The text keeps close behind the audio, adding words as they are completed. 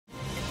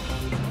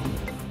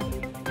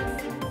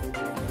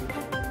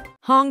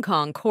Hong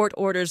Kong court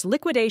orders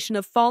liquidation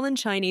of fallen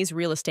Chinese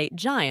real estate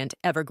giant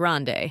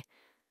Evergrande.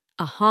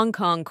 A Hong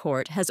Kong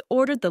court has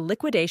ordered the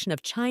liquidation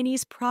of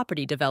Chinese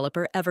property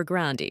developer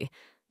Evergrande,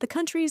 the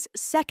country's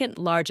second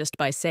largest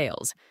by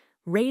sales,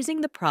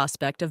 raising the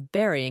prospect of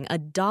burying a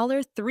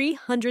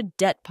 $300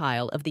 debt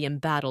pile of the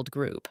embattled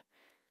group.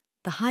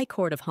 The High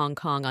Court of Hong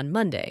Kong on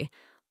Monday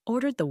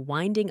ordered the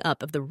winding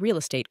up of the real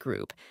estate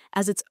group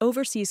as its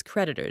overseas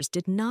creditors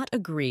did not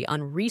agree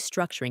on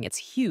restructuring its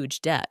huge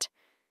debt.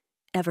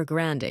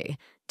 Evergrande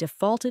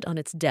defaulted on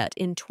its debt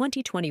in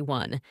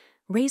 2021,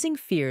 raising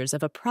fears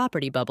of a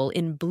property bubble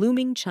in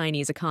blooming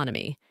Chinese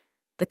economy.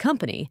 The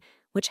company,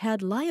 which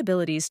had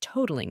liabilities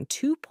totaling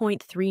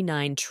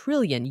 2.39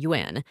 trillion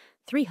yuan,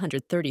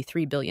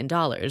 $333 billion,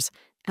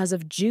 as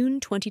of June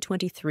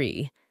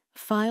 2023,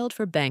 filed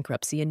for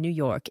bankruptcy in New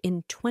York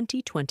in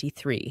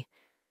 2023.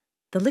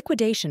 The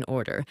liquidation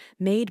order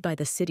made by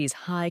the city's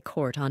High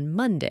Court on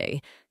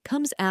Monday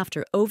comes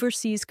after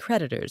overseas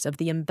creditors of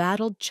the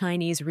embattled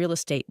Chinese real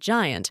estate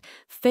giant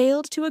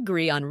failed to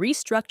agree on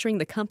restructuring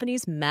the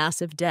company's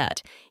massive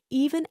debt,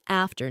 even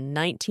after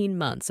 19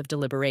 months of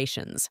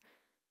deliberations.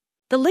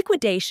 The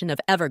liquidation of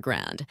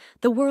Evergrande,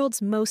 the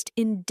world's most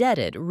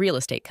indebted real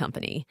estate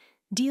company,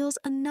 deals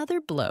another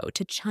blow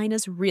to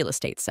China's real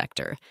estate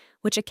sector,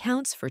 which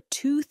accounts for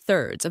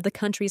 2/3 of the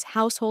country's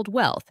household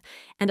wealth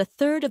and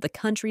 1/3 of the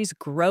country's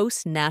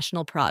gross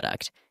national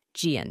product,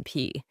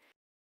 GNP.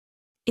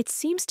 It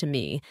seems to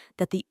me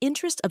that the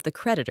interest of the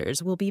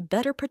creditors will be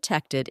better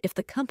protected if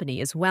the company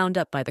is wound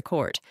up by the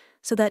court,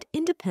 so that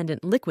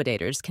independent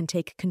liquidators can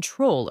take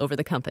control over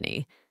the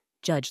company,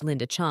 Judge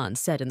Linda Chan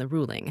said in the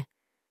ruling.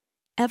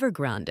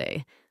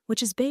 Evergrande,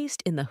 which is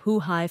based in the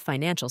Huhai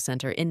Financial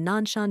Center in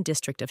Nanshan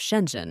District of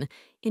Shenzhen,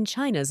 in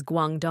China's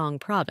Guangdong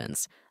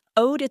province,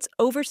 owed its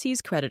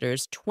overseas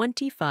creditors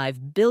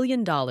 $25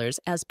 billion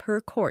as per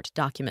court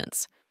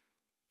documents.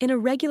 In a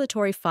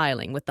regulatory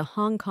filing with the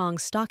Hong Kong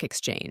Stock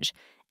Exchange,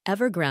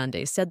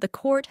 Evergrande said the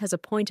court has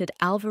appointed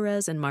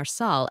Alvarez and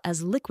Marsal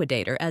as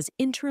liquidator as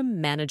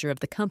interim manager of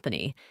the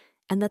company,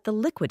 and that the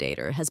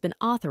liquidator has been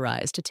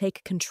authorized to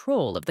take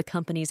control of the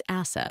company's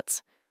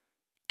assets.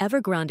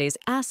 Evergrande's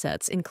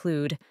assets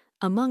include,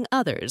 among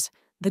others,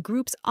 the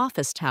group's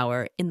office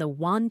tower in the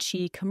Wan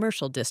Chi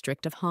commercial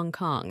district of Hong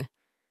Kong.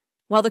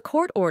 While the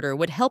court order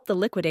would help the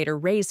liquidator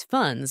raise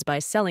funds by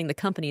selling the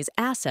company's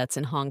assets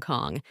in Hong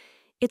Kong,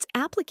 its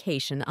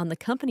application on the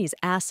company's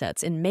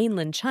assets in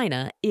mainland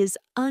China is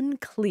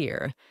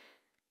unclear.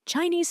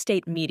 Chinese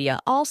state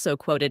media also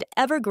quoted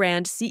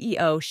Evergrande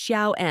CEO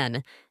Xiao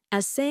En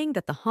as saying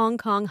that the Hong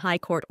Kong High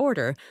Court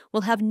order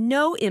will have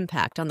no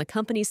impact on the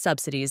company's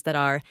subsidiaries that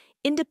are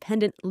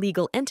independent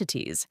legal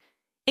entities,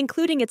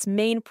 including its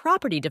main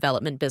property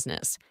development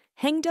business,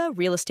 Hengda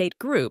Real Estate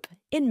Group,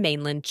 in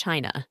mainland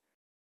China.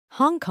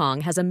 Hong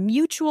Kong has a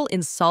mutual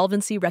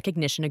insolvency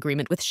recognition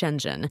agreement with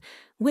Shenzhen,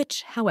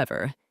 which,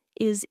 however,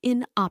 is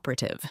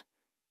inoperative.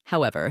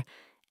 However,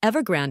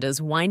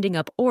 Evergrande's winding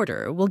up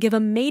order will give a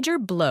major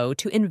blow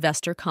to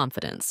investor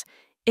confidence,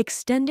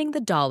 extending the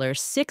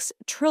 $6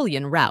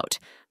 trillion rout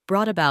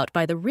brought about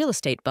by the real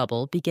estate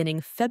bubble beginning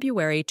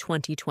February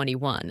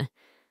 2021.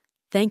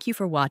 Thank you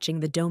for watching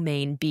the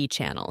Domain B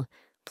channel.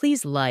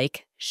 Please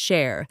like,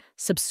 share,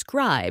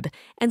 subscribe,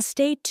 and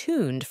stay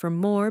tuned for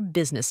more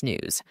business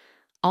news.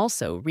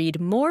 Also, read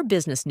more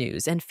business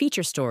news and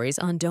feature stories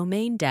on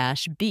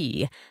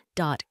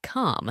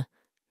domain-b.com.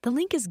 The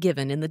link is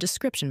given in the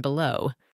description below.